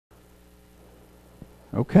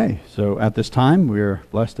Okay, so at this time, we're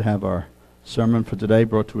blessed to have our sermon for today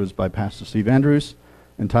brought to us by Pastor Steve Andrews,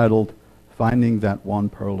 entitled, Finding That One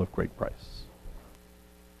Pearl of Great Price.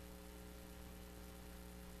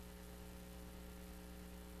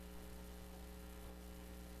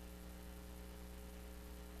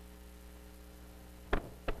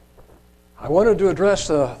 I wanted to address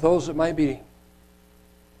those that might be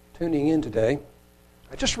tuning in today.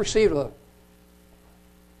 I just received a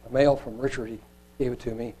mail from Richard. He gave it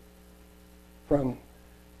to me from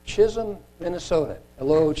Chisholm, Minnesota.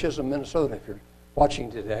 Hello, Chisholm, Minnesota, if you're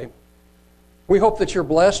watching today. We hope that you're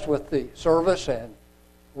blessed with the service, and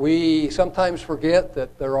we sometimes forget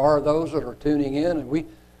that there are those that are tuning in, and we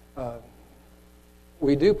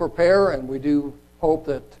do prepare, and we do hope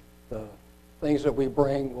that the things that we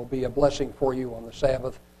bring will be a blessing for you on the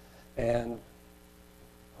Sabbath, and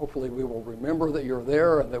hopefully we will remember that you're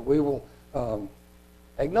there and that we will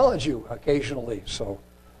acknowledge you occasionally. So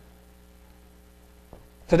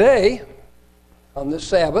today, on this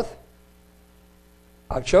Sabbath,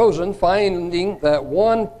 I've chosen Finding That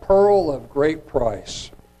One Pearl of Great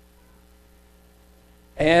Price.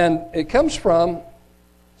 And it comes from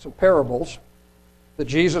some parables that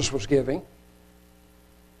Jesus was giving.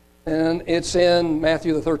 And it's in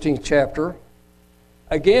Matthew the 13th chapter.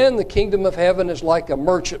 Again, the kingdom of heaven is like a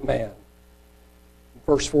merchant man,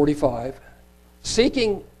 verse 45,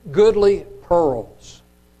 seeking goodly pearls.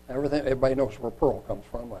 Everybody knows where pearl comes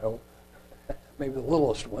from, I hope. Maybe the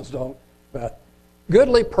littlest ones don't. But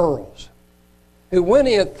goodly pearls, who when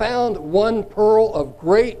he had found one pearl of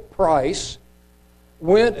great price,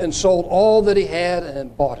 went and sold all that he had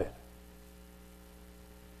and bought it.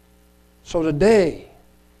 So today,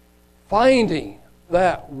 finding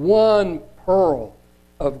that one pearl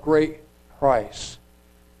of great price,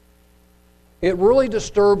 it really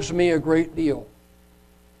disturbs me a great deal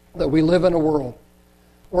that we live in a world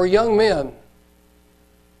where young men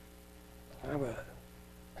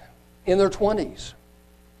in their 20s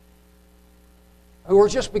who are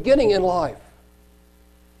just beginning in life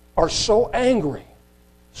are so angry,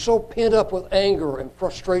 so pent up with anger and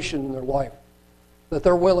frustration in their life that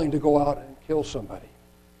they're willing to go out and kill somebody.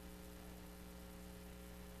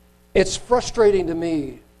 It's frustrating to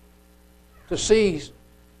me to see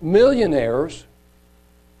millionaires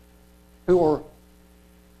who are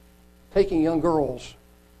taking young girls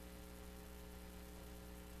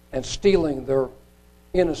and stealing their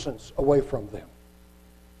innocence away from them.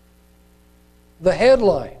 The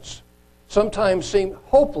headlines sometimes seem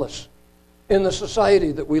hopeless in the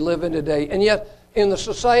society that we live in today, and yet in the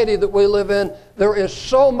society that we live in, there is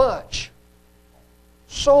so much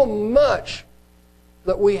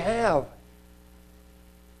that we have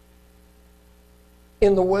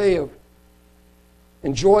in the way of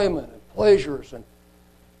enjoyment and pleasures, and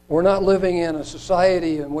we're not living in a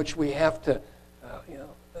society in which we have to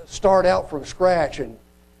start out from scratch and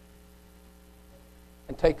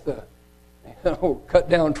take cut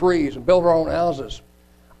down trees and build our own houses.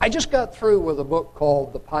 I just got through with a book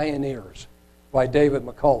called The Pioneers by David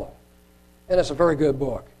McCullough, and it's a very good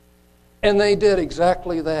book. And they did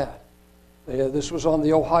exactly that. This was on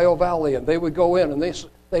the Ohio Valley, and they would go in, and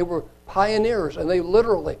they were pioneers, and they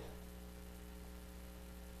literally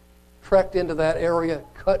trekked into that area,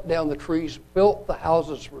 cut down the trees, built the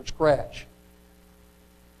houses from scratch,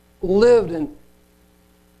 lived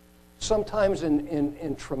sometimes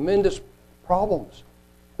in tremendous problems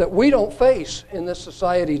that we don't face in this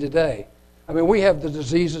society today. I mean, we have the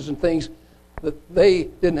diseases and things that they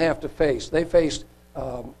didn't have to face. They faced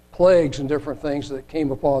plagues and different things that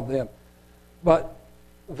came upon them. But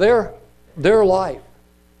their life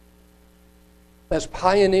as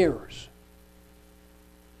pioneers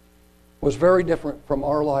was very different from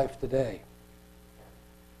our life today.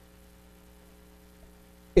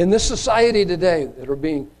 In this society today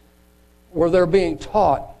where they're being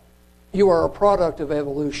taught, you are a product of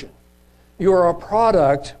evolution. You are a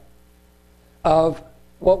product of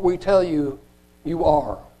what we tell you you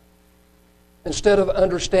are. Instead of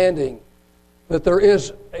understanding that there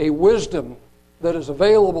is a wisdom that is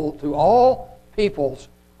available to all peoples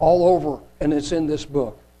all over, and it's in this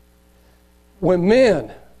book. When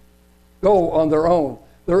men go on their own,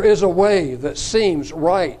 there is a way that seems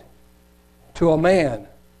right to a man,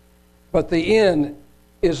 but the end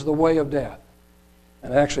is the way of death.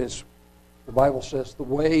 And actually, the Bible says the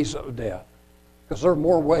ways of death, because there are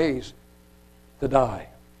more ways to die,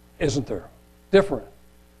 isn't there? Different.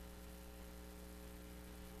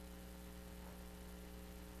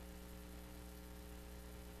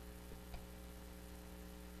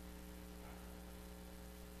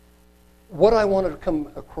 What I wanted to come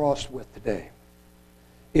across with today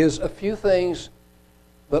is a few things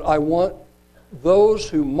that I want those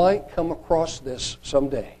who might come across this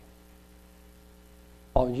someday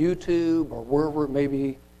on YouTube or wherever it may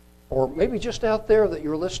be, or maybe just out there that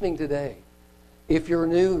you're listening today, if you're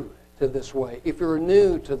new to this way, if you're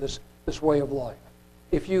new to this way of life,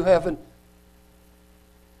 if you haven't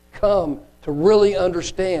come to really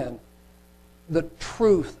understand the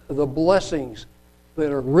truth, the blessings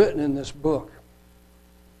that are written in this book,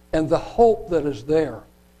 and the hope that is there.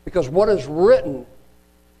 Because what is written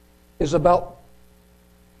is about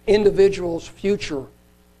individuals' future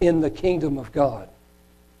in the kingdom of God.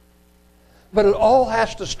 But it all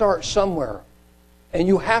has to start somewhere. And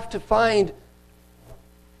you have to find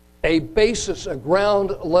a basis, a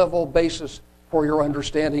ground level basis for your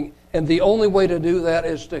understanding. And the only way to do that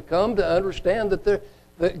is to come to understand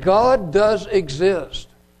that God does exist.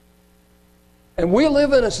 And we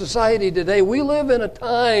live in a society today, we live in a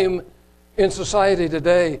time in society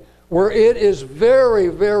today where it is very,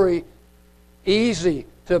 very easy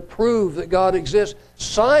to prove that God exists.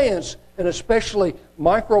 Science, and especially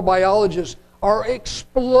microbiologists, are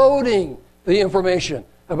exploding the information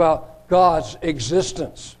about God's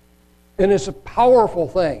existence. And it's a powerful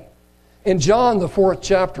thing. In John, the 4th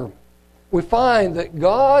chapter, we find that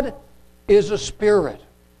God is a spirit,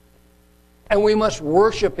 and we must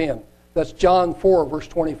worship Him. That's John 4, verse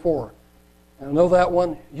 24. I know that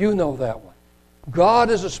one. You know that one.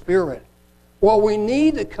 God is a spirit. Well, we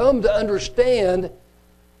need to come to understand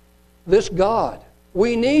this God.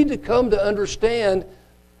 We need to come to understand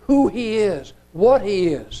who He is, what He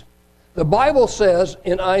is. The Bible says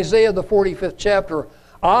in Isaiah, the 45th chapter,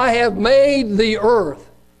 I have made the earth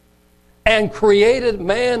and created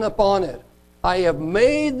man upon it. I have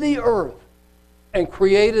made the earth and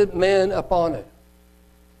created man upon it.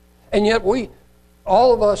 And yet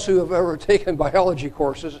all of us who have ever taken biology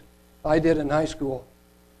courses, I did in high school,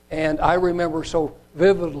 and I remember so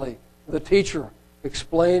vividly the teacher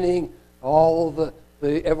explaining all of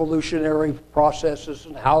the evolutionary processes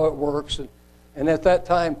and how it works. And at that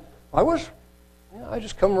time, I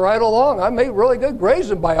just come right along. I made really good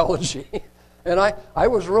grades in biology. And I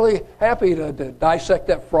was really happy to dissect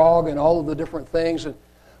that frog and all of the different things.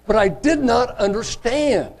 But I did not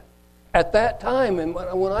understand at that time. And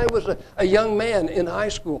when I was a young man in high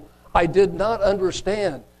school, I did not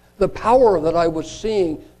understand the power that I was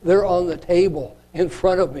seeing there on the table in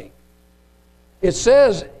front of me. It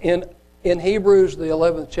says in Hebrews, the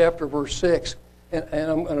 11th chapter, verse 6, and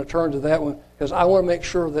I'm going to turn to that one because I want to make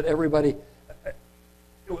sure that everybody,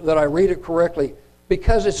 that I read it correctly,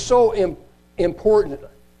 because it's so important.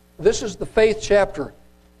 This is the faith chapter.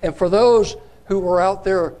 And for those who are out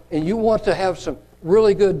there and you want to have some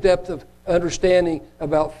really good depth of understanding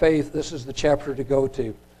about faith, this is the chapter to go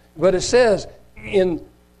to. But it says in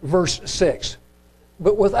verse 6,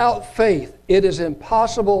 but without faith it is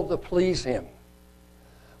impossible to please Him.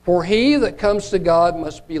 For he that comes to God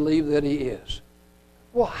must believe that He is.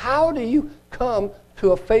 Well, how do you come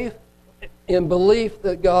to a faith in belief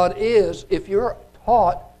that God is if you're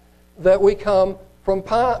taught that we come from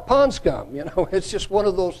pond scum? You know, it's just one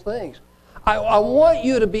of those things. I want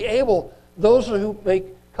you to be able, those who may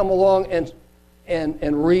come along and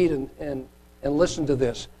read and listen to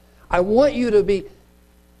this, I want you to be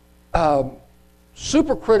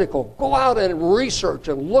super critical. Go out and research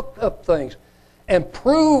and look up things and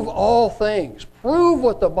prove all things. Prove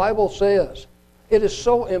what the Bible says. It is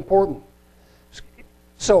so important.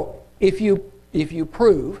 So if you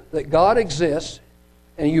prove that God exists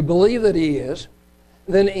and you believe that He is,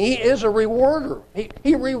 then He is a rewarder.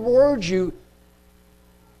 He rewards you,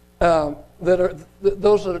 those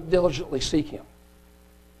that diligently seek Him.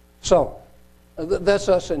 So that's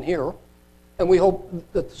us in here. And we hope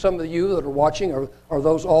that some of you that are watching are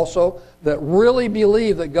those also that really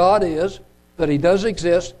believe that God is, that He does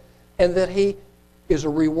exist, and that He is a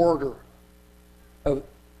rewarder of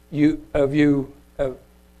your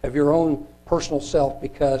own personal self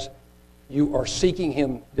because you are seeking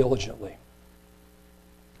Him diligently.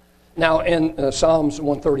 Now, in Psalms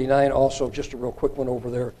 139, also, just a real quick one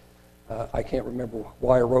over there. I can't remember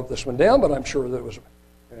why I wrote this one down, but I'm sure that it was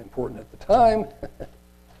important at the time.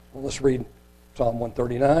 Well, let's read Psalm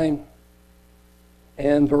 139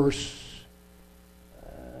 and verse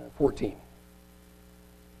 14.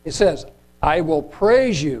 It says, I will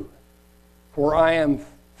praise you, for I am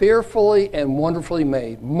fearfully and wonderfully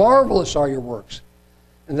made. Marvelous are your works,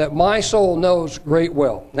 and that my soul knows great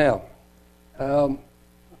well. Now,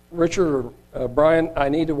 Richard or Brian, I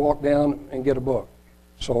need to walk down and get a book.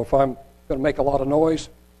 So if I'm going to make a lot of noise,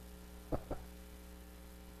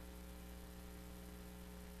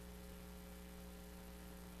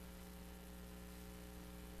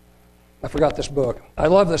 I forgot this book. I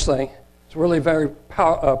love this thing. It's a really very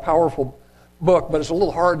powerful book, but it's a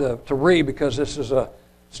little hard to read because this is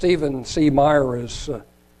Stephen C. Meyer is,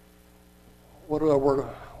 what do I word?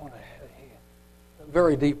 A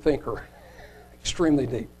very deep thinker, extremely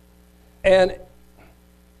deep. And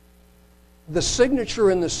the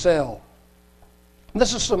signature in the cell,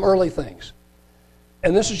 this is some early things.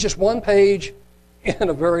 And this is just one page in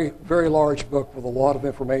a very, very large book with a lot of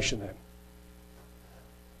information in it.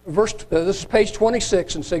 This is page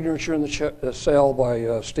 26 in Signature in the Cell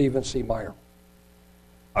by Stephen C. Meyer.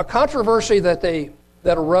 A controversy that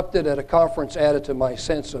erupted at a conference added to my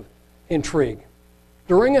sense of intrigue.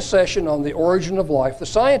 During a session on the origin of life, the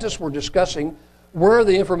scientists were discussing where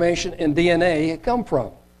the information in DNA had come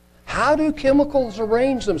from. How do chemicals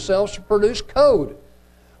arrange themselves to produce code?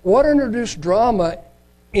 What introduced drama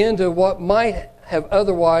into what might have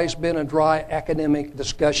otherwise been a dry academic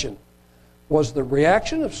discussion? Was the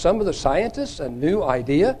reaction of some of the scientists a new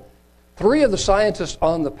idea? 3 of the scientists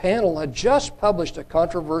on the panel had just published a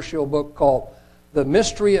controversial book called The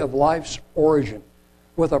Mystery of Life's Origin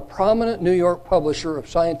with a prominent New York publisher of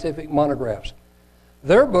scientific monographs.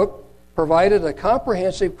 Their book provided a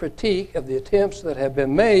comprehensive critique of the attempts that have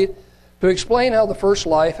been made to explain how the first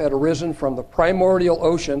life had arisen from the primordial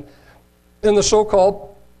ocean in the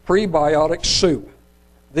so-called prebiotic soup.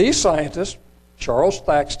 These scientists, Charles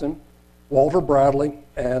Thaxton, Walter Bradley,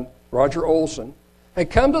 and Roger Olson, had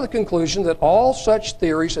come to the conclusion that all such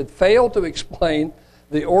theories had failed to explain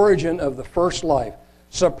the origin of the first life.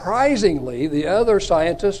 Surprisingly, the other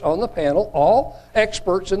scientists on the panel, all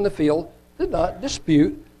experts in the field, did not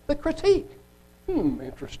dispute the critique.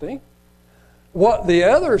 Interesting. What the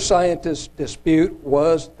other scientists dispute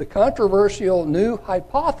was the controversial new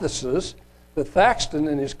hypothesis that Thaxton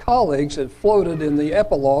and his colleagues had floated in the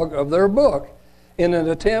epilogue of their book in an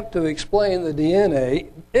attempt to explain the DNA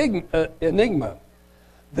enigma.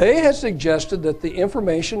 They had suggested that the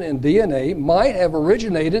information in DNA might have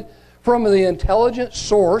originated from the intelligent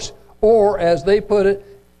source, or as they put it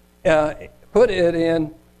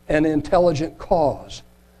in an intelligent cause.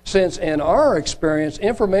 Since in our experience,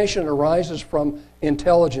 information arises from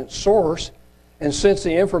intelligent source, and since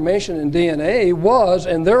the information in DNA was,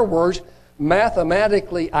 in their words,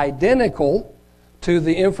 mathematically identical to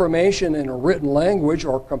the information in a written language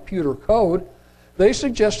or computer code, they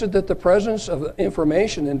suggested that the presence of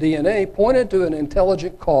information in DNA pointed to an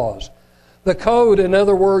intelligent cause. The code, in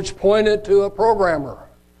other words, pointed to a programmer,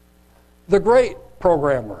 the great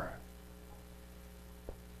programmer.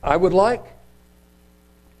 I would like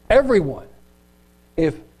everyone,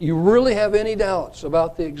 if you really have any doubts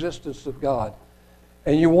about the existence of God,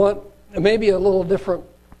 and you want maybe a little different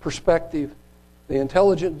perspective, the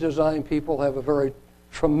intelligent design people have a very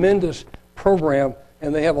tremendous program,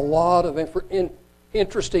 and they have a lot of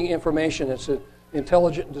interesting information. It's at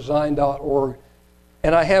intelligentdesign.org.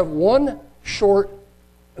 And I have one short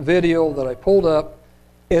video that I pulled up.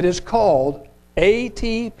 It is called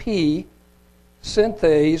ATP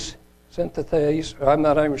synthase. I'm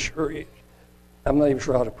not even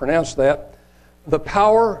sure how to pronounce that. The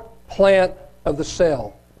power plant of the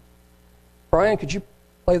cell. Brian, could you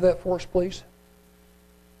play that for us, please?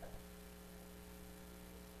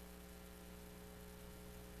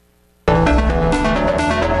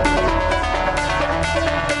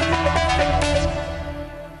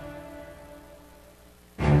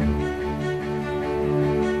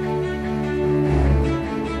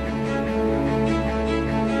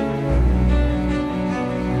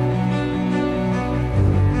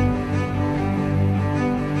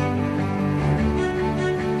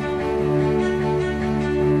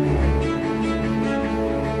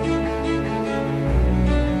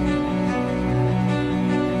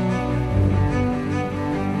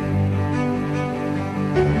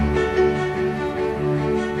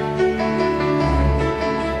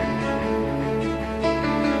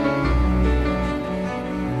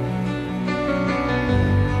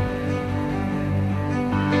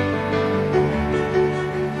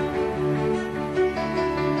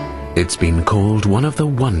 It's been called one of the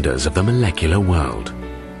wonders of the molecular world,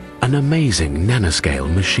 an amazing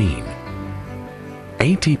nanoscale machine.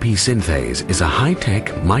 ATP synthase is a high-tech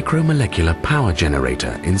micromolecular power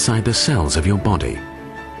generator inside the cells of your body.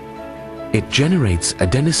 It generates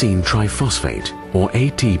adenosine triphosphate, or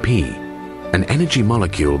ATP, an energy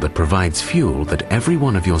molecule that provides fuel that every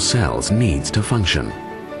one of your cells needs to function.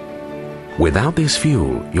 Without this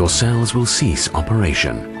fuel, your cells will cease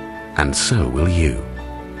operation, and so will you.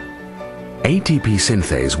 ATP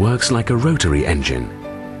synthase works like a rotary engine.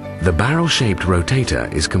 The barrel-shaped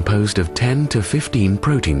rotator is composed of 10 to 15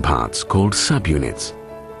 protein parts called subunits.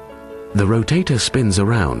 The rotator spins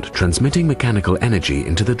around, transmitting mechanical energy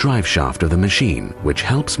into the drive shaft of the machine, which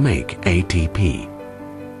helps make ATP.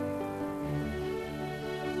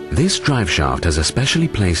 This drive shaft has a specially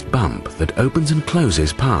placed bump that opens and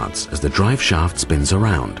closes parts as the drive shaft spins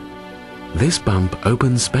around. This bump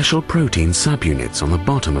opens special protein subunits on the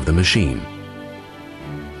bottom of the machine.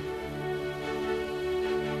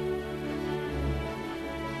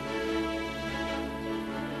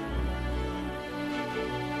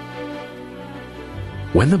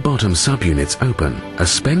 When the bottom subunits open, a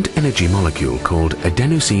spent energy molecule called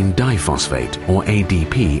adenosine diphosphate, or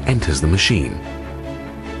ADP, enters the machine.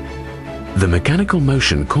 The mechanical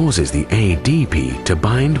motion causes the ADP to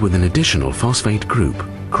bind with an additional phosphate group,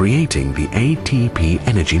 creating the ATP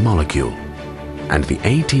energy molecule. And the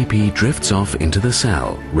ATP drifts off into the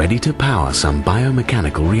cell, ready to power some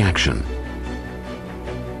biomechanical reaction.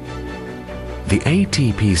 The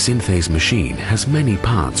ATP synthase machine has many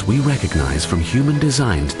parts we recognize from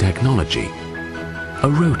human-designed technology. A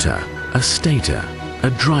rotor, a stator, a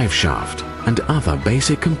drive shaft, and other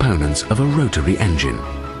basic components of a rotary engine.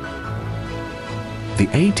 The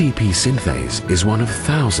ATP synthase is one of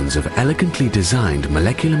thousands of elegantly designed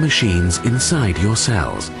molecular machines inside your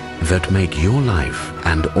cells that make your life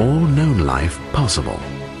and all known life possible.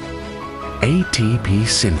 ATP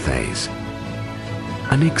synthase.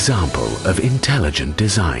 An example of intelligent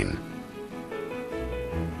design.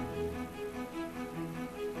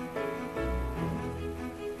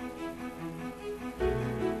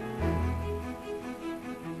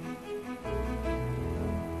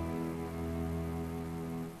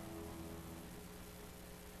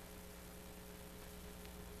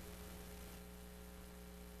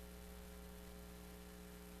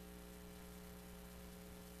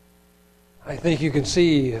 I think you can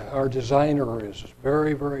see our designer is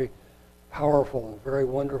very, very powerful and very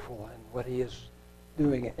wonderful in what he is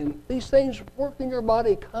doing. And these things work in your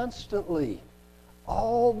body constantly,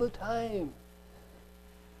 all the time.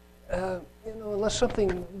 Unless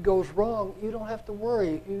something goes wrong, you don't have to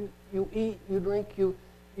worry. You eat, you drink, you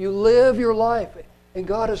live your life. And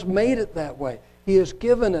God has made it that way. He has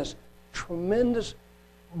given us tremendous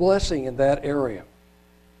blessing in that area.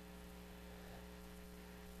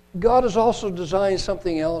 God has also designed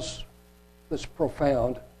something else that's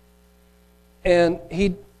profound. And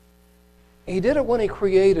He did it when He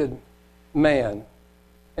created man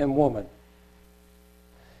and woman.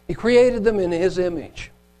 He created them in His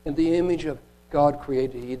image. In the image of God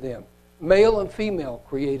created He them. Male and female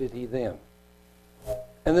created He them.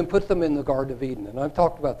 And then put them in the Garden of Eden. And I've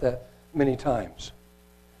talked about that many times.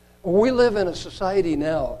 We live in a society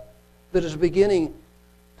now that is beginning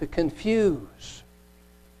to confuse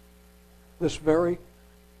this very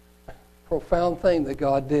profound thing that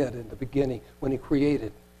God did in the beginning when He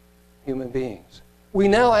created human beings. We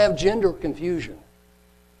now have gender confusion.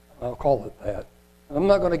 I'll call it that. I'm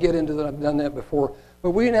not going to get into that. I've done that before.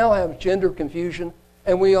 But we now have gender confusion,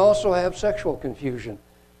 and we also have sexual confusion.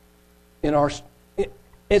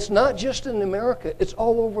 It's not just in America. It's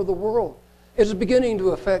all over the world. It's beginning to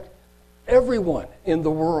affect everyone in the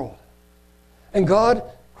world. And God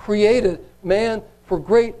created man for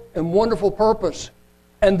great and wonderful purpose.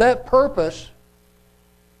 And that purpose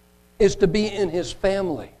is to be in His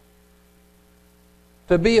family.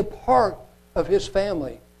 To be a part of His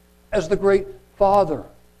family as the great Father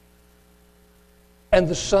and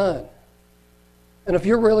the Son. And if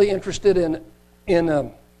you're really interested in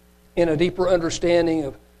a deeper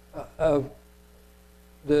understanding of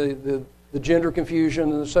the gender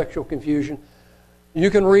confusion and the sexual confusion, you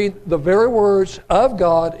can read the very words of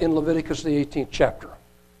God in Leviticus, the 18th chapter.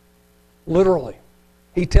 Literally.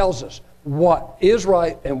 He tells us what is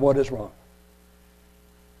right and what is wrong.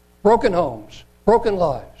 Broken homes, broken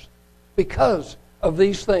lives, because of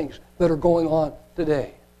these things that are going on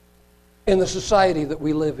today in the society that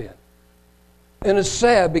we live in. And it's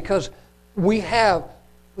sad because we have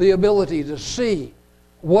the ability to see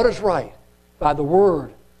what is right by the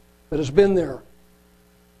Word that has been there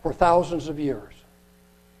for thousands of years.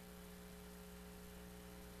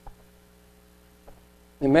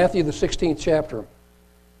 In Matthew, the 16th chapter,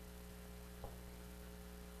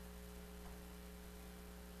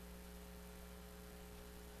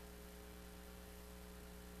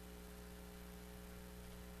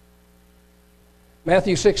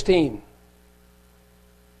 Matthew 16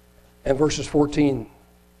 and verses 14.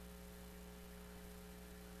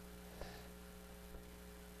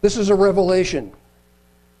 This is a revelation.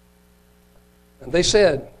 And they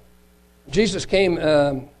said, Jesus came,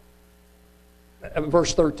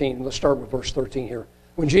 verse 13, let's start with verse 13 here.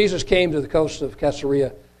 When Jesus came to the coast of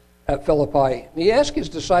Caesarea at Philippi, He asked His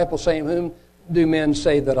disciples, saying, "Whom do men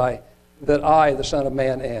say that I that I, the Son of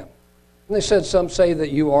Man, am? And they said, some say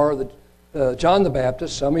that you are John the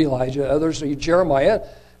Baptist, some Elijah, others are Jeremiah,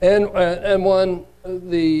 and one of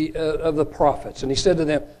the prophets. And he said to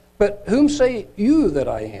them, but whom say you that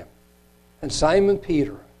I am? And Simon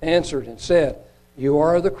Peter answered and said, you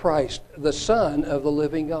are the Christ, the Son of the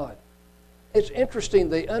living God. It's interesting,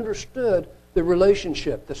 they understood the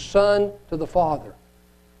relationship, the Son to the Father.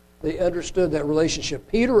 They understood that relationship.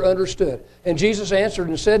 Peter understood. And Jesus answered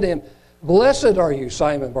and said to him, blessed are you,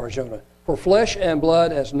 Simon Bar-Jonah, for flesh and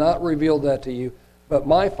blood has not revealed that to you, but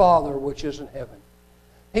my Father which is in heaven.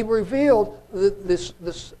 He revealed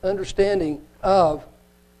this understanding of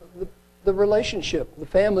the relationship, the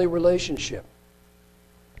family relationship.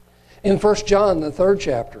 In 1 John, the 3rd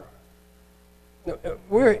chapter,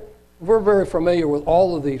 we're very familiar with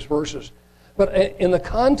all of these verses, but in the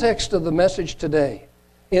context of the message today,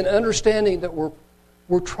 in understanding that we're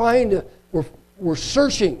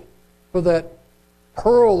searching for that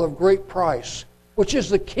pearl of great price, which is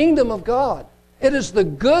the kingdom of God. It is the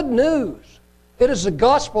good news. It is the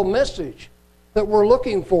gospel message that we're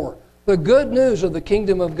looking for. The good news of the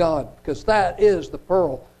kingdom of God, because that is the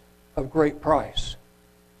pearl of great price.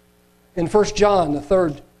 In 1 John, the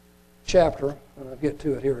 3rd chapter, and I'll get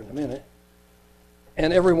to it here in a minute,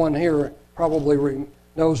 and everyone here probably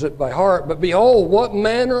knows it by heart, but behold, what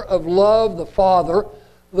manner of love the Father,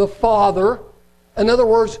 in other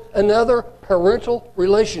words, another parental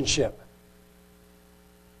relationship.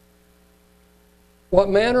 What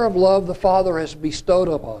manner of love the Father has bestowed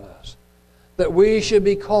upon us, that we should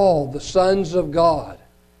be called the sons of God.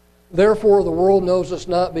 Therefore the world knows us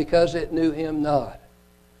not because it knew him not.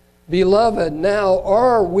 Beloved, now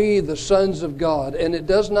are we the sons of God, and it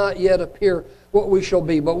does not yet appear what we shall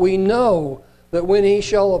be, but we know that when he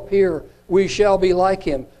shall appear, we shall be like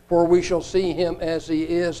him, for we shall see him as he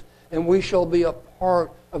is, and we shall be a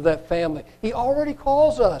part of that family. He already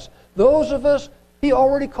calls us. Those of us, he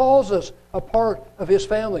already calls us a part of his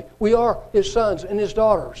family. We are his sons and his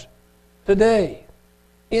daughters today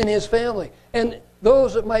in his family. And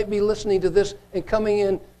those that might be listening to this and coming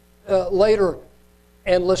in later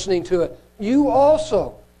and listening to it, you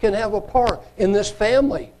also can have a part in this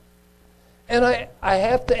family. And I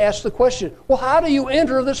have to ask the question, well, how do you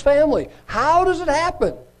enter this family? How does it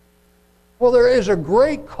happen? Well, there is a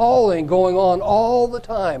great calling going on all the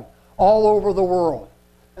time, all over the world.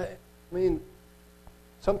 I mean,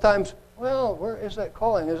 sometimes, well, where is that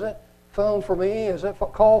calling? Is that phone for me? Is that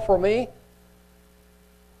call for me?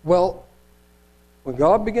 Well, when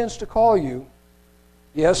God begins to call you,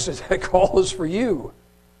 yes, that call is for you.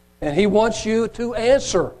 And he wants you to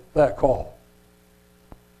answer that call.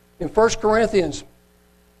 In 1 Corinthians,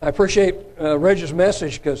 I appreciate Reg's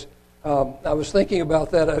message because I was thinking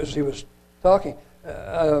about that as he was talking.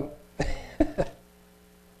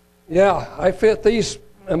 Yeah, I fit these,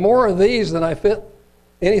 more of these than I fit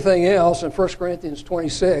anything else in 1 Corinthians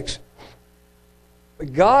 26.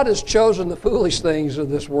 But God has chosen the foolish things of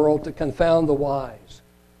this world to confound the wise.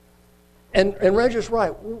 And Reg is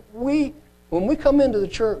right. When we come into the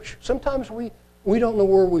church, sometimes we don't know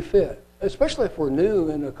where we fit, especially if we're new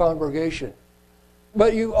in a congregation.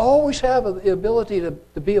 But you always have the ability to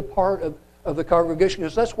be a part of the congregation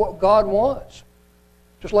because that's what God wants.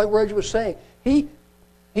 Just like Reg was saying, He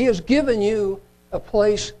has given you a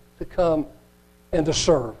place to come and to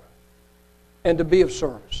serve and to be of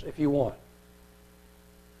service if you want.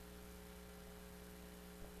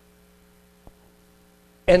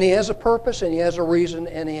 And He has a purpose, and He has a reason,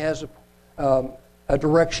 and He has a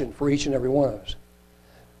direction for each and every one of us.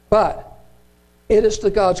 But it is to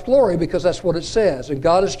God's glory because that's what it says. And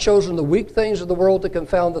God has chosen the weak things of the world to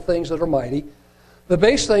confound the things that are mighty. The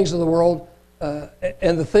base things of the world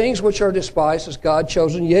and the things which are despised has God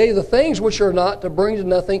chosen. Yea, the things which are not to bring to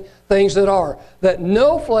nothing things that are, that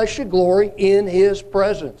no flesh should glory in His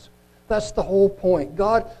presence. That's the whole point.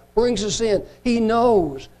 God brings us in. He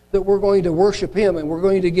knows that we're going to worship Him and we're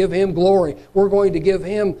going to give Him glory. We're going to give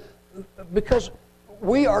Him, because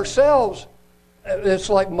we ourselves, it's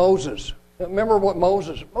like Moses. Remember what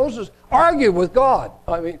Moses argued with God.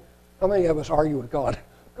 I mean, how many of us argue with God?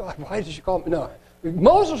 God, why did you call me? No.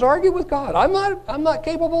 Moses argued with God. I'm not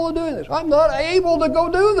capable of doing this. I'm not able to go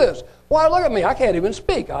do this. Why, look at me. I can't even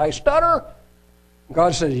speak. I stutter.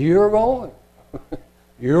 God says, you're going.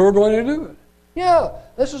 You're going to do it. Yeah,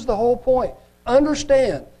 this is the whole point.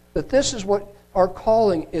 Understand that this is what our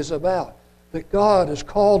calling is about, that God has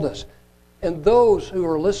called us. And those who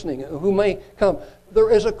are listening, who may come,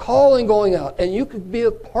 there is a calling going out, and you could be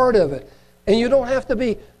a part of it. And you don't have to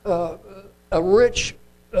be a rich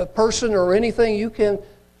person or anything. You can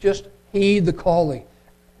just heed the calling.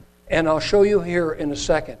 And I'll show you here in a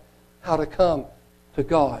second how to come to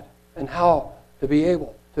God and how to be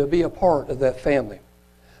able to be a part of that family.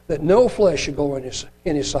 That no flesh should go in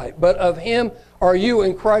his sight, but of him are you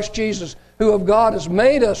in Christ Jesus, who of God has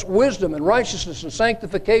made us wisdom and righteousness and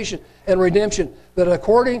sanctification and redemption, that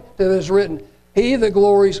according to it is written, he that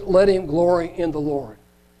glories, let him glory in the Lord.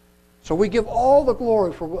 So we give all the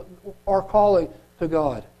glory for our calling to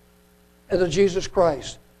God and to Jesus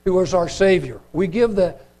Christ, who is our Savior. We give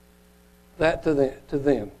that to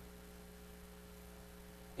them.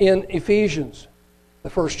 In Ephesians, the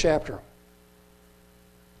first chapter,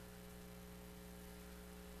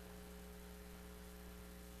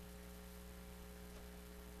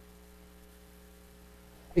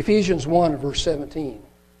 Ephesians 1, verse 17.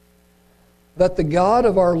 That the God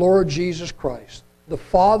of our Lord Jesus Christ, the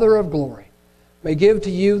Father of glory, may give to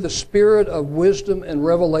you the spirit of wisdom and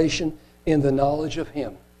revelation in the knowledge of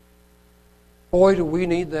Him. Boy, do we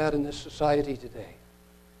need that in this society today.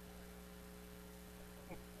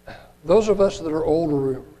 Those of us that are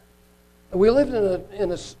older, we lived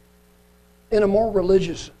in a more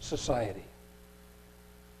religious society.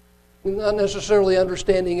 Not necessarily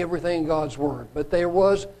understanding everything in God's Word, but there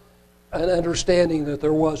was an understanding that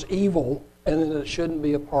there was evil and that it shouldn't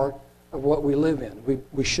be a part of what we live in.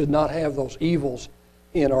 We should not have those evils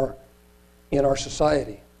in our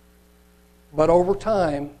society. But over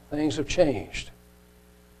time, things have changed.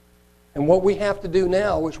 And what we have to do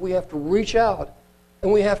now is we have to reach out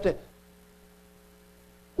and we have to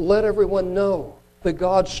let everyone know that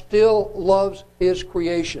God still loves His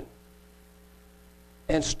creation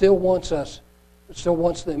and still wants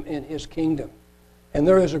them in His kingdom. And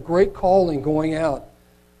there is a great calling going out,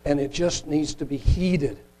 and it just needs to be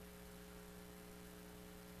heeded.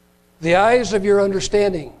 The eyes of your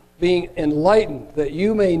understanding being enlightened, that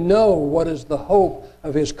you may know what is the hope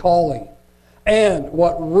of His calling, and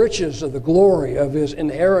what riches of the glory of His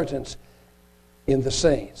inheritance in the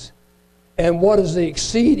saints, and what is the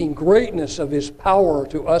exceeding greatness of His power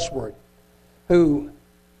to usward, who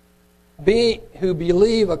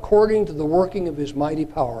believe according to the working of His mighty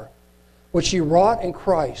power, which He wrought in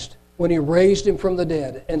Christ when He raised Him from the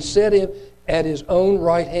dead and set Him at His own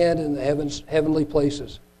right hand in the heavenly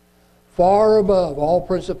places, far above all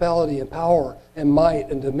principality and power and might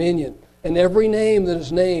and dominion, and every name that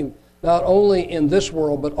is named, not only in this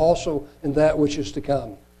world, but also in that which is to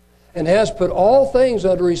come, and has put all things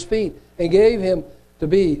under His feet, and gave Him to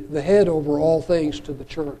be the head over all things to the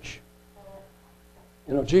church.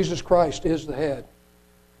 You know, Jesus Christ is the head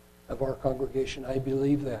of our congregation. I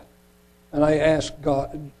believe that. And I ask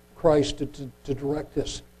Christ to direct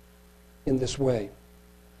us in this way,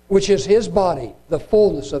 which is His body, the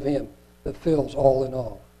fullness of Him that fills all in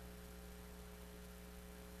all.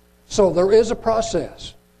 So there is a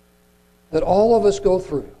process that all of us go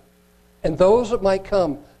through. And those that might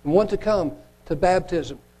come and want to come to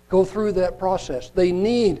baptism go through that process. They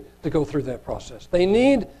need to go through that process. They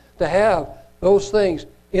need to have those things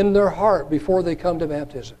in their heart before they come to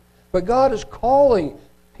baptism. But God is calling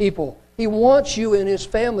people. He wants you in His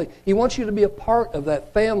family. He wants you to be a part of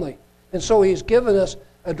that family. And so He's given us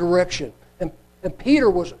a direction. And Peter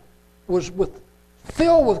was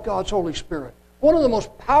filled with God's Holy Spirit. One of the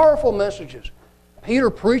most powerful messages Peter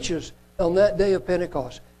preaches on that day of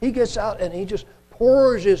Pentecost. He gets out and he just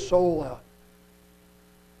pours his soul out,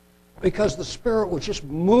 because the Spirit was just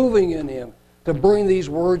moving in him to bring these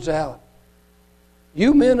words out.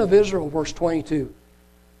 You men of Israel, verse 22,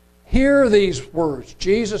 hear these words.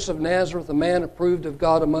 Jesus of Nazareth, a man approved of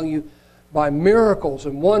God among you by miracles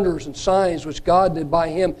and wonders and signs which God did by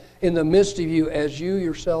Him in the midst of you, as you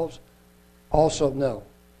yourselves also know.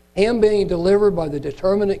 Him being delivered by the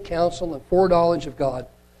determinate counsel and foreknowledge of God,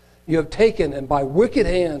 you have taken and by wicked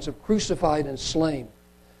hands have crucified and slain,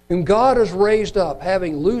 whom God has raised up,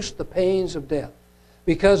 having loosed the pains of death,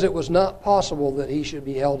 because it was not possible that He should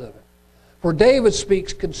be held of it. For David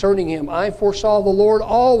speaks concerning Him, I foresaw the Lord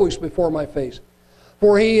always before my face,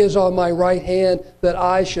 for He is on my right hand, that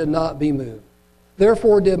I should not be moved.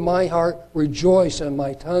 Therefore did my heart rejoice, and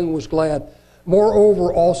my tongue was glad.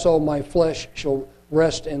 Moreover also my flesh shall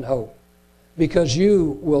rest in hope, because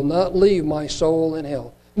you will not leave my soul in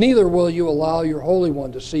hell, neither will you allow your Holy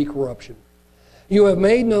One to see corruption. You have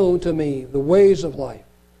made known to me the ways of life.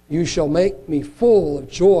 You shall make me full of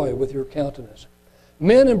joy with your countenance.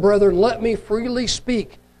 Men and brethren, let me freely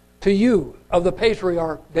speak to you of the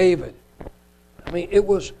patriarch David. I mean, it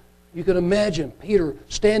was, you can imagine Peter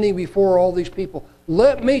standing before all these people.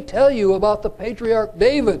 Let me tell you about the patriarch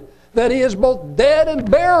David, that he is both dead and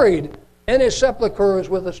buried, and his sepulchre is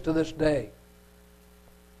with us to this day.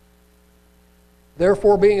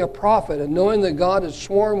 Therefore, being a prophet, and knowing that God has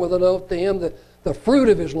sworn with an oath to him that the fruit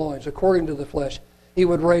of his loins, according to the flesh, he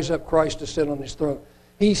would raise up Christ to sit on his throne.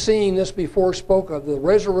 He, seeing this before, spoke of the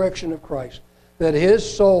resurrection of Christ, that his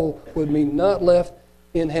soul would be not left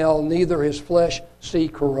in hell, neither his flesh see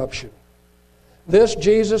corruption. This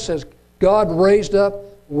Jesus has God raised up,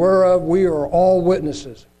 whereof we are all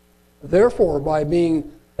witnesses. Therefore,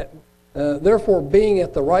 being at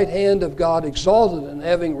the right hand of God, exalted, and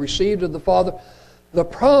having received of the Father the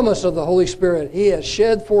promise of the Holy Spirit, he has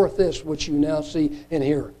shed forth this which you now see and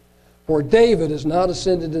hear. For David is not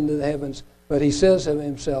ascended into the heavens, but he says of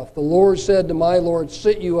himself, the Lord said to my Lord,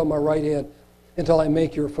 sit you on my right hand until I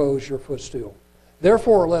make your foes your footstool.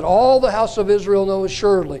 Therefore, let all the house of Israel know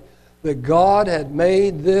assuredly that God had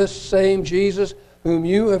made this same Jesus, whom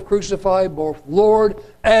you have crucified, both Lord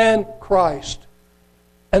and Christ.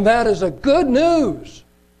 And that is a good news,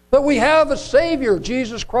 that we have a Savior,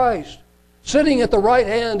 Jesus Christ, sitting at the right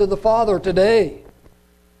hand of the Father today.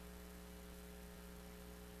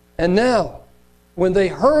 And now, when they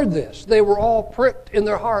heard this, they were all pricked in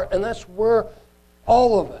their heart. And that's where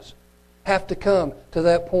all of us have to come to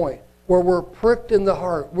that point, where we're pricked in the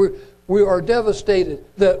heart. We are devastated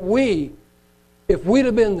that if we'd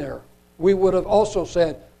have been there, we would have also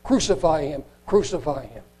said, crucify him, crucify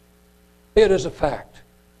him. It is a fact.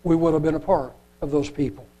 We would have been a part of those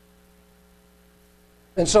people.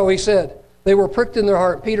 And so he said, they were pricked in their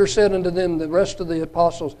heart. Peter said unto them, the rest of the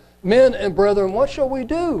apostles, men and brethren, what shall we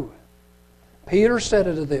do? Peter said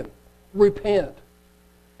unto them, repent.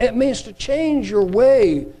 It means to change your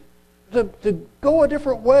way, to go a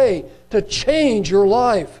different way, to change your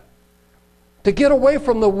life, to get away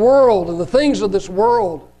from the world and the things of this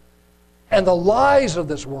world and the lies of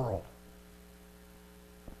this world.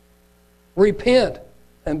 Repent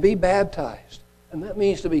and be baptized. And that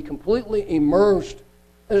means to be completely immersed.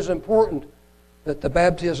 It is important that the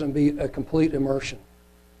baptism be a complete immersion,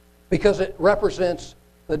 because it represents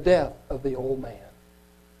the death of the old man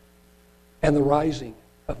and the rising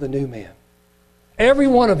of the new man. Every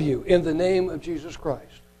one of you, in the name of Jesus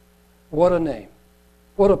Christ. What a name.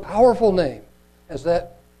 What a powerful name, as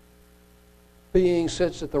that being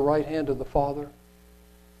sits at the right hand of the Father.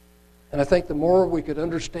 And I think the more we could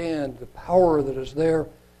understand the power that is there,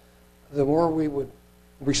 the more we would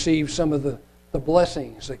receive some of the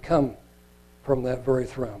blessings that come from that very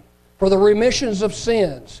throne. For the remissions of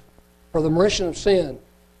sins, for the remission of sin,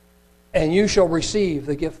 and you shall receive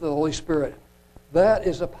the gift of the Holy Spirit. That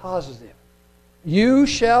is a positive. You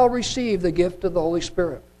shall receive the gift of the Holy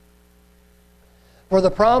Spirit. For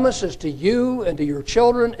the promise is to you and to your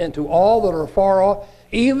children and to all that are far off,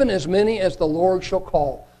 even as many as the Lord shall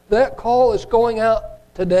call. That call is going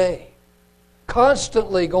out today,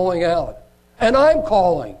 constantly going out. And I'm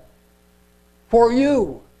calling for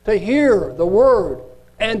you to hear the word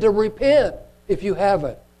and to repent if you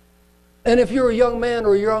haven't. And if you're a young man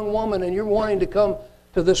or a young woman and you're wanting to come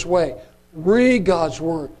to this way, read God's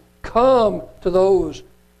word. Come to those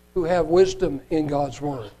who have wisdom in God's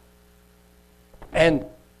word. And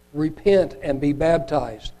repent and be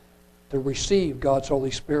baptized to receive God's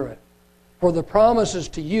Holy Spirit. For the promises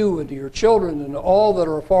to you and to your children and to all that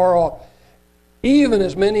are far off, even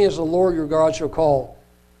as many as the Lord your God shall call.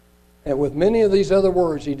 And with many of these other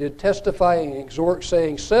words he did testify and exhort,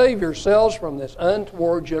 saying, save yourselves from this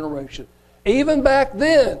untoward generation. Even back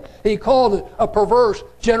then, he called it a perverse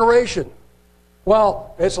generation.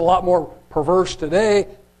 Well, it's a lot more perverse today.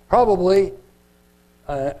 Probably,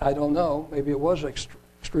 I don't know, maybe it was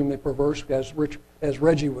extremely perverse, as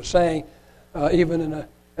Reggie was saying. Even in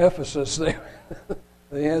Ephesus,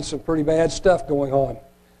 they had some pretty bad stuff going on.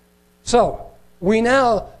 So, we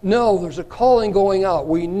now know there's a calling going out.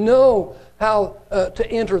 We know how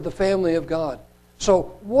to enter the family of God.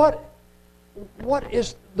 So what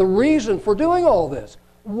is the reason for doing all this?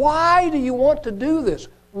 Why do you want to do this?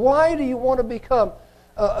 Why do you want to become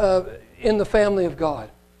in the family of God?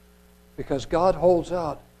 Because God holds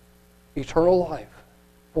out eternal life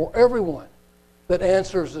for everyone that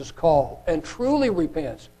answers this call and truly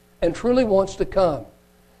repents and truly wants to come.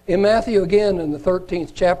 In Matthew again, in the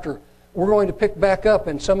 13th chapter, we're going to pick back up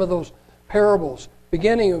in some of those parables,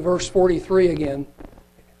 beginning in verse 43 again.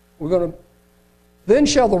 Then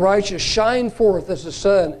shall the righteous shine forth as the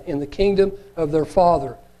sun in the kingdom of their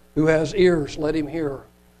Father. Who has ears, let him hear.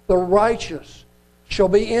 The righteous shall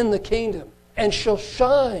be in the kingdom and shall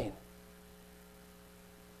shine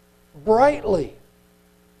brightly.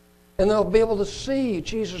 And they'll be able to see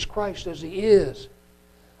Jesus Christ as he is.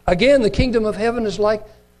 Again, the kingdom of heaven is like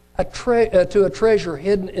to a treasure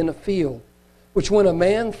hidden in a field, which when a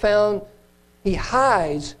man found, he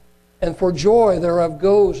hides, and for joy thereof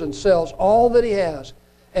goes and sells all that he has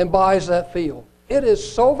and buys that field. It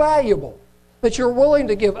is so valuable that you're willing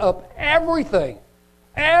to give up everything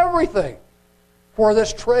for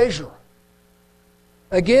this treasure.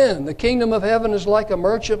 Again, the kingdom of heaven is like a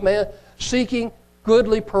merchant man seeking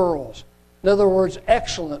goodly pearls. In other words,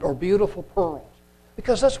 excellent or beautiful pearls.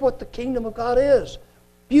 Because that's what the kingdom of God is.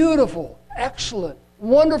 Beautiful, excellent,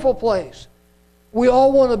 wonderful place. We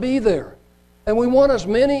all want to be there. And we want as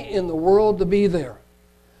many in the world to be there.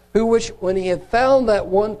 Which, when he had found that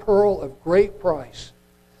one pearl of great price,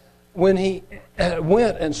 when he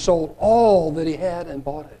went and sold all that he had and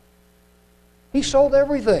bought it. He sold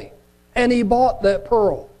everything, and he bought that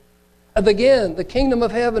pearl. And again, the kingdom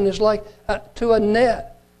of heaven is like to a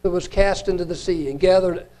net that was cast into the sea and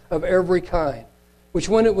gathered of every kind, which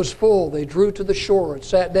when it was full, they drew to the shore and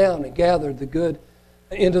sat down and gathered the good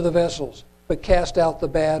into the vessels, but cast out the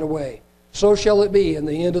bad away. So shall it be in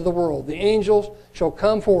the end of the world. The angels shall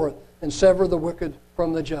come forth and sever the wicked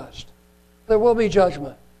from the just. There will be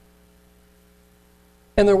judgment.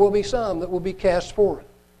 And there will be some that will be cast forth.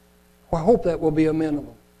 I hope that will be a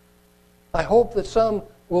minimum. I hope that some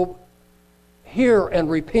will hear and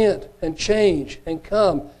repent and change and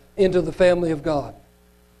come into the family of God.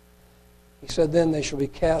 He said, then they shall be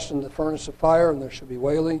cast into the furnace of fire, and there shall be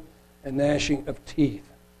wailing and gnashing of teeth.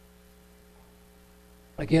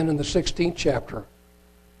 Again, in the 16th chapter,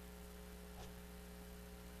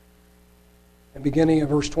 and beginning of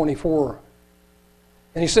verse 24.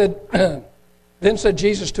 And he said, then said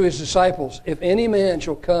Jesus to his disciples, if any man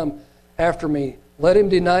shall come after me, let him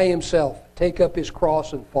deny himself, take up his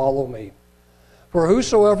cross, and follow me. For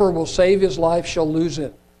whosoever will save his life shall lose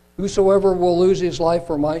it. Whosoever will lose his life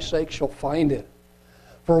for my sake shall find it.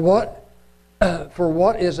 For what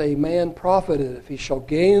is a man profited if he shall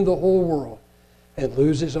gain the whole world and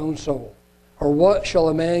lose his own soul? Or what shall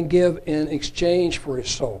a man give in exchange for his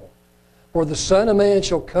soul? For the Son of Man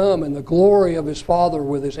shall come in the glory of his Father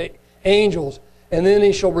with his angels, and then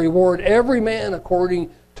he shall reward every man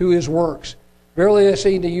according to his works. Verily I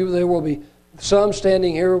say to you, there will be some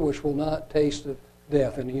standing here which will not taste of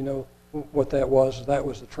death. And you know what that was. That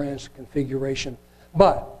was the transfiguration.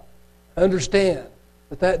 But understand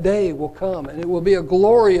that that day will come, and it will be a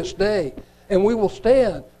glorious day, and we will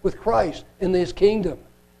stand with Christ in his kingdom.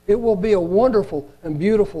 It will be a wonderful and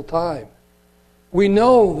beautiful time. We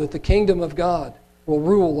know that the kingdom of God will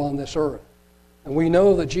rule on this earth, and we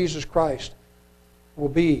know that Jesus Christ will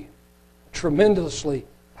be a tremendously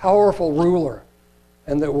powerful ruler,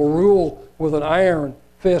 and that will rule with an iron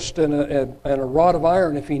fist and a rod of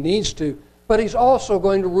iron if he needs to. But he's also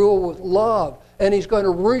going to rule with love, and he's going to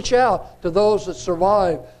reach out to those that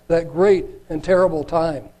survive that great and terrible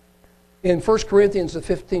time. In 1 Corinthians, the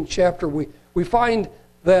 15th chapter, we find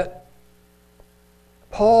that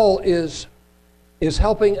Paul is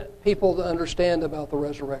helping people to understand about the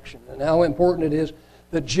resurrection and how important it is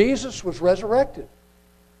that Jesus was resurrected.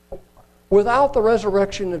 Without the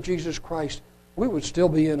resurrection of Jesus Christ, we would still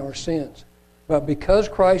be in our sins. But because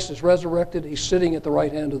Christ is resurrected, he's sitting at the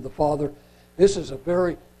right hand of the Father. This is a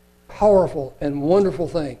very powerful and wonderful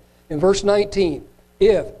thing. In verse 19,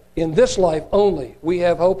 if in this life only we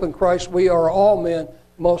have hope in Christ, we are all men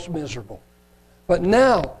most miserable. But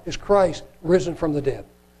now is Christ risen from the dead,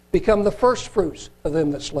 become the first fruits of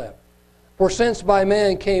them that slept. For since by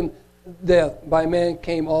man came death, by man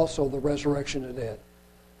came also the resurrection of the dead.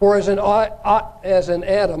 For as in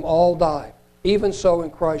Adam all die, even so in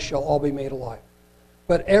Christ shall all be made alive.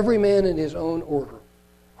 But every man in his own order.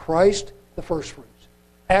 Christ the firstfruits.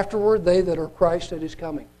 Afterward, they that are Christ at his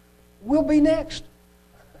coming will be next.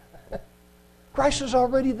 Christ is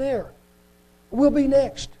already there. We'll be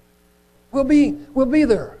next. We'll be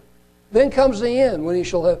there. Then comes the end, when he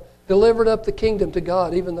shall have delivered up the kingdom to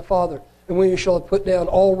God, even the Father, and when he shall have put down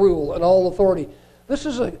all rule and all authority. This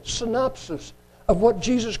is a synopsis of what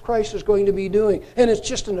Jesus Christ is going to be doing. And it's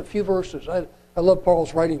just in a few verses. I love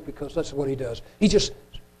Paul's writing because that's what he does. He just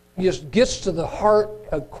gets to the heart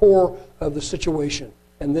and core of the situation.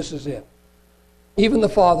 And this is it. Even the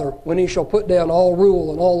Father, when he shall put down all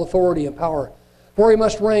rule and all authority and power, for he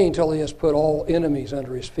must reign till he has put all enemies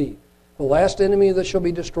under his feet. The last enemy that shall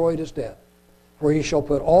be destroyed is death. For he shall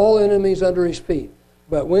put all enemies under his feet.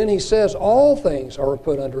 But when he says all things are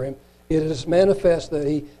put under him, it is manifest that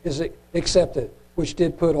he is accepted, which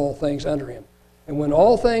did put all things under him. And when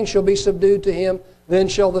all things shall be subdued to him, then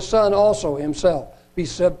shall the Son also himself be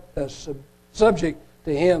subject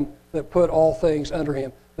to him that put all things under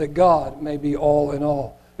him, that God may be all in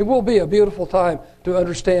all. It will be a beautiful time to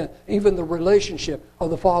understand even the relationship of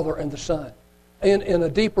the Father and the Son, and in a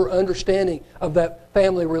deeper understanding of that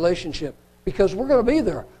family relationship, because we're going to be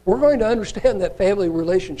there. We're going to understand that family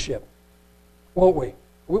relationship, won't we?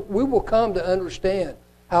 We will come to understand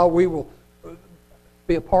how we will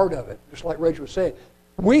be a part of it, just like Reg was saying.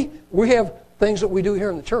 We have things that we do here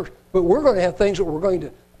in the church, but we're going to have things that we're going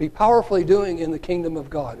to be powerfully doing in the kingdom of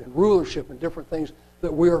God, and rulership and different things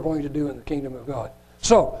that we are going to do in the kingdom of God.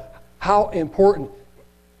 So, how important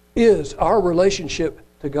is our relationship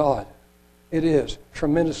to God? It is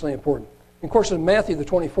tremendously important. And of course, in Matthew, the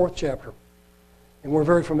 24th chapter, and we're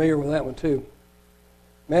very familiar with that one too.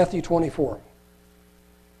 Matthew 24.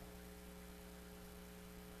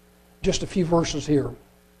 Just a few verses here.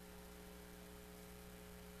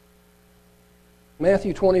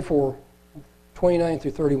 Matthew 24, 29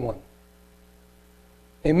 through 31.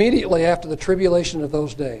 Immediately after the tribulation of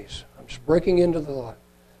those days, I'm just breaking into the light,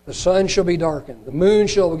 the sun shall be darkened, the moon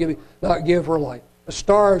shall not give her light, the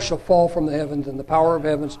stars shall fall from the heavens, and the power of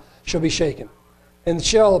heavens shall be shaken. And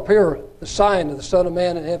shall appear the sign of the Son of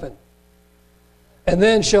Man in heaven. And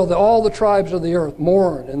then shall all the tribes of the earth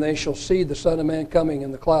mourn, and they shall see the Son of Man coming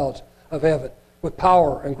in the clouds of heaven with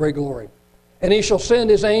power and great glory. And he shall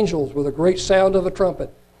send his angels with a great sound of a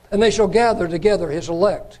trumpet, and they shall gather together his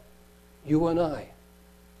elect, you and I,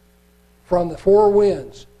 from the four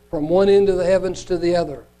winds, from one end of the heavens to the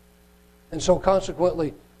other. And so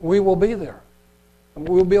consequently, we will be there. And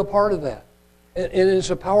we will be a part of that. And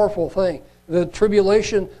it's a powerful thing. The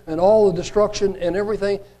tribulation and all the destruction and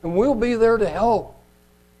everything, and we'll be there to help,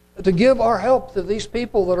 to give our help to these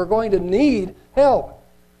people that are going to need help.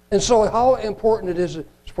 And so how important it is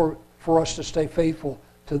for us to stay faithful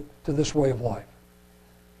to this way of life.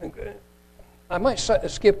 I might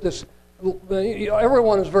skip this.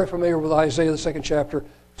 Everyone is very familiar with Isaiah, the 2nd chapter,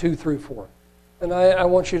 2 through 4. And I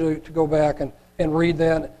want you to go back and read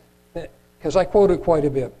that, because I quoted quite a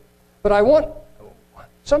bit. But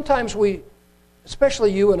sometimes we,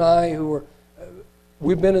 especially you and I,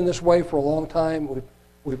 we've been in this way for a long time.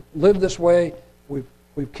 We've lived this way.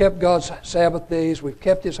 We've kept God's Sabbath days. We've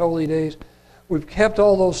kept His holy days. We've kept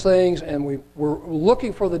all those things, and we're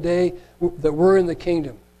looking for the day that we're in the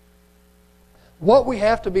kingdom. What we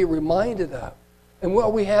have to be reminded of, and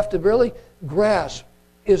what we have to really grasp,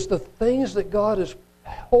 is the things that God is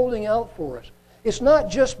holding out for us. It's not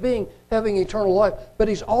just having eternal life, but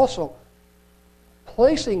He's also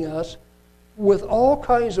placing us with all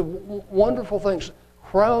kinds of wonderful things,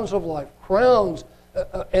 crowns of life, crowns,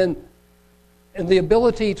 and the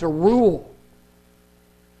ability to rule.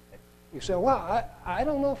 You say, well, I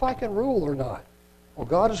don't know if I can rule or not. Well,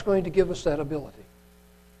 God is going to give us that ability.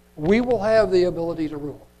 We will have the ability to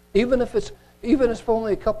rule. Even if it's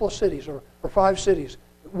only a couple of cities or 5 cities,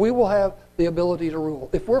 we will have the ability to rule.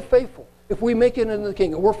 If we're faithful, if we make it into the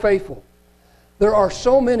kingdom, we're faithful. There are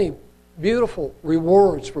so many beautiful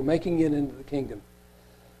rewards for making it into the kingdom.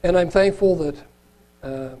 And I'm thankful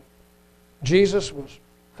that Jesus was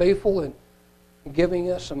faithful in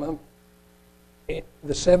giving us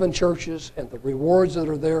the 7 churches and the rewards that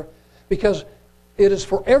are there, because it is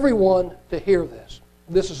for everyone to hear this.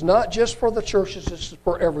 This is not just for the churches, this is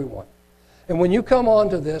for everyone. And when you come on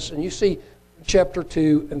to this and you see chapter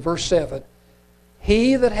 2 and verse 7,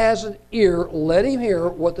 he that has an ear, let him hear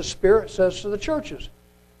what the Spirit says to the churches.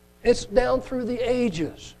 It's down through the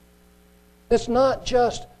ages. It's not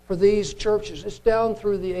just for these churches. It's down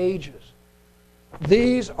through the ages.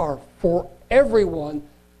 These are for everyone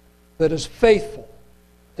that is faithful.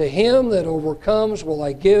 To him that overcomes will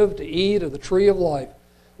I give to eat of the tree of life,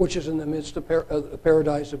 which is in the midst of the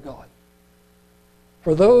paradise of God.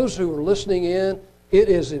 For those who are listening in, it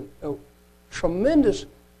is a tremendous...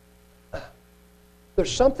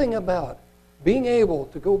 There's something about being able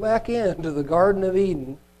to go back into the Garden of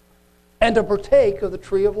Eden and to partake of the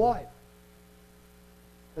tree of life.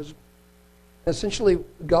 Because essentially,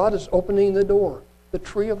 God is opening the door. The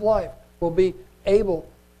tree of life will be able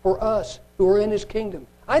for us who are in His kingdom.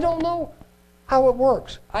 I don't know how it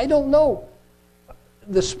works. I don't know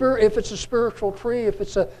if it's a spiritual tree, if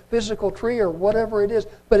it's a physical tree, or whatever it is.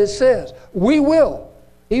 But it says, He will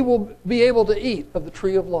be able to eat of the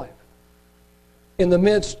tree of life in the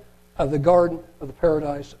midst of the garden of the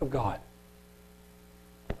paradise of God.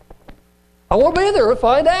 I want to be there and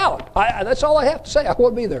find out. That's all I have to say. I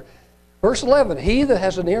want to be there. Verse 11, he that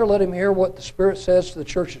has an ear, let him hear what the Spirit says to the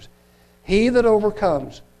churches. He that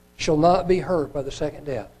overcomes shall not be hurt by the second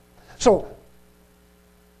death. So,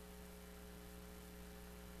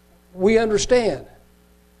 we understand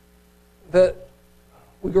that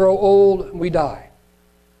we grow old and we die.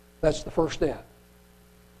 That's the first death.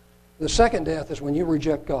 The second death is when you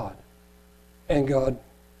reject God. And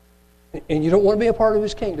you don't want to be a part of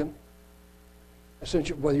His kingdom.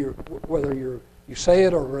 Essentially, whether you say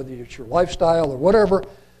it or whether it's your lifestyle or whatever,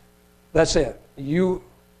 that's it. You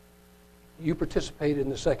participate in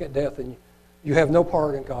the second death and you have no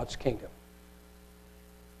part in God's kingdom.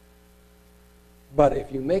 But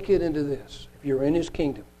if you make it into this, if you're in his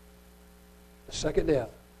kingdom, the second death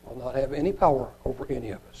will not have any power over any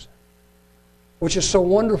of us. Which is so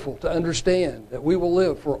wonderful to understand that we will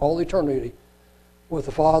live for all eternity with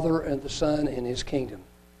the Father and the Son in his kingdom.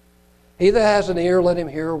 He that has an ear, let him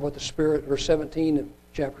hear what the Spirit, verse 17 in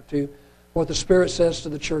chapter 2, what the Spirit says to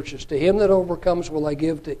the churches. To him that overcomes will I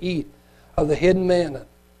give to eat of the hidden manna,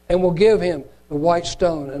 and will give him the white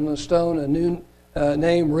stone, and on the stone a new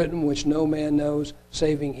name written which no man knows,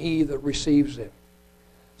 saving he that receives it.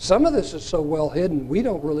 Some of this is so well hidden, we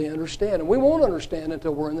don't really understand. And we won't understand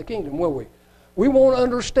until we're in the kingdom, will we? We won't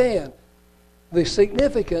understand the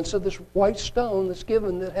significance of this white stone that's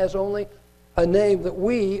given that has only a name that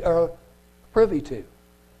we are privy to.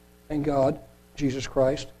 And God, Jesus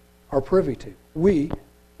Christ, are privy to. We,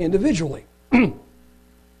 individually.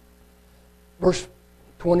 Verse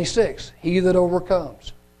 26, he that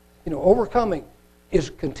overcomes. Overcoming is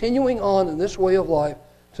continuing on in this way of life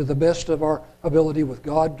to the best of our ability with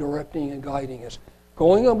God directing and guiding us.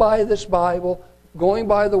 Going by this Bible, going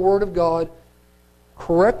by the Word of God,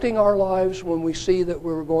 correcting our lives when we see that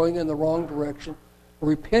we're going in the wrong direction,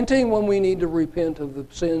 repenting when we need to repent of the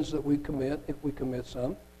sins that we commit, if we commit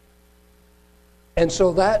some. And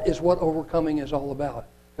so that is what overcoming is all about.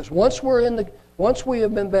 Because once we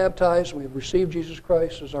have been baptized, we've received Jesus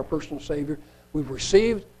Christ as our personal Savior, we've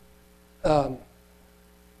received the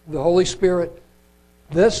Holy Spirit,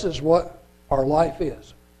 this is what our life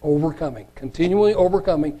is, overcoming, continually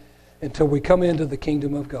overcoming until we come into the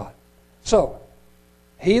kingdom of God. So,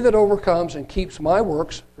 he that overcomes and keeps my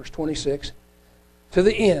works, verse 26, to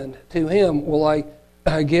the end, to him will I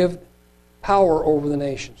give power over the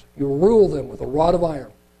nations. You will rule them with a rod of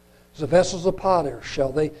iron. As the vessels of potter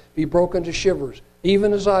shall they be broken to shivers,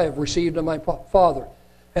 even as I have received of my Father.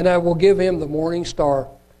 And I will give him the morning star.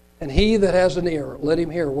 And he that has an ear, let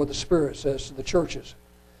him hear what the Spirit says to the churches.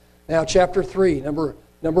 Now, chapter 3, number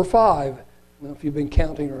 5. I don't know if you've been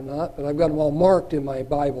counting or not, but I've got them all marked in my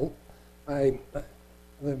Bible. I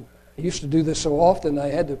used to do this so often, I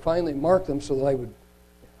had to finally mark them so that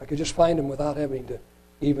I could just find them without having to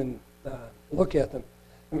even look at them.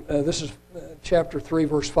 This is chapter 3,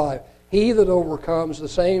 verse 5. He that overcomes, the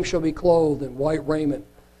same shall be clothed in white raiment.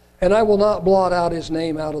 And I will not blot out his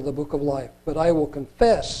name out of the book of life, but I will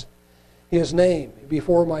confess his name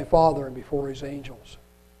before my Father and before his angels.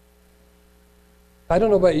 I don't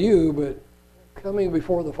know about you, but coming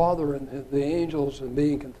before the Father and the angels and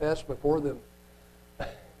being confessed before them,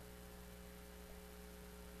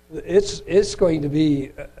 it's going to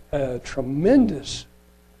be a tremendous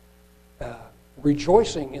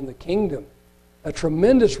rejoicing in the kingdom, a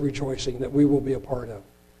tremendous rejoicing that we will be a part of.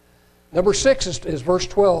 Number 6 is verse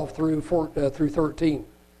 12 through 13.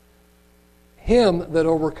 Him that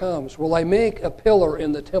overcomes will I make a pillar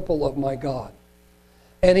in the temple of my God,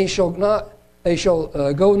 and they shall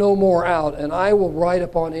go no more out, and I will write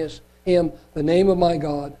upon him the name of my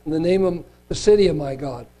God, and the name of the city of my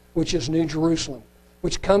God, which is New Jerusalem,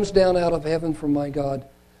 which comes down out of heaven from my God,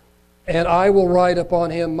 and I will write upon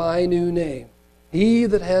him my new name. He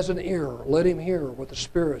that has an ear, let him hear what the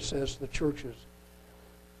Spirit says to the churches.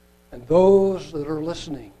 And those that are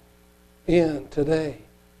listening in today,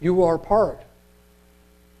 you are part.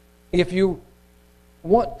 If you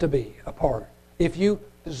want to be a part, if you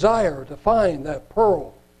desire to find that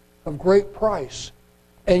pearl of great price,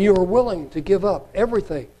 and you are willing to give up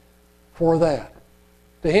everything for that.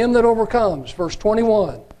 To him that overcomes, verse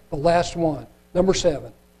 21, the last one, number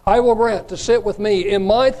 7, I will grant to sit with me in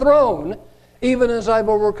my throne, even as I've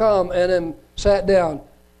overcome and am sat down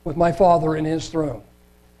with my Father in his throne.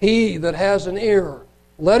 He that has an ear,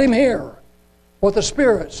 let him hear what the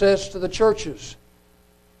Spirit says to the churches.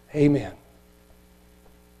 Amen.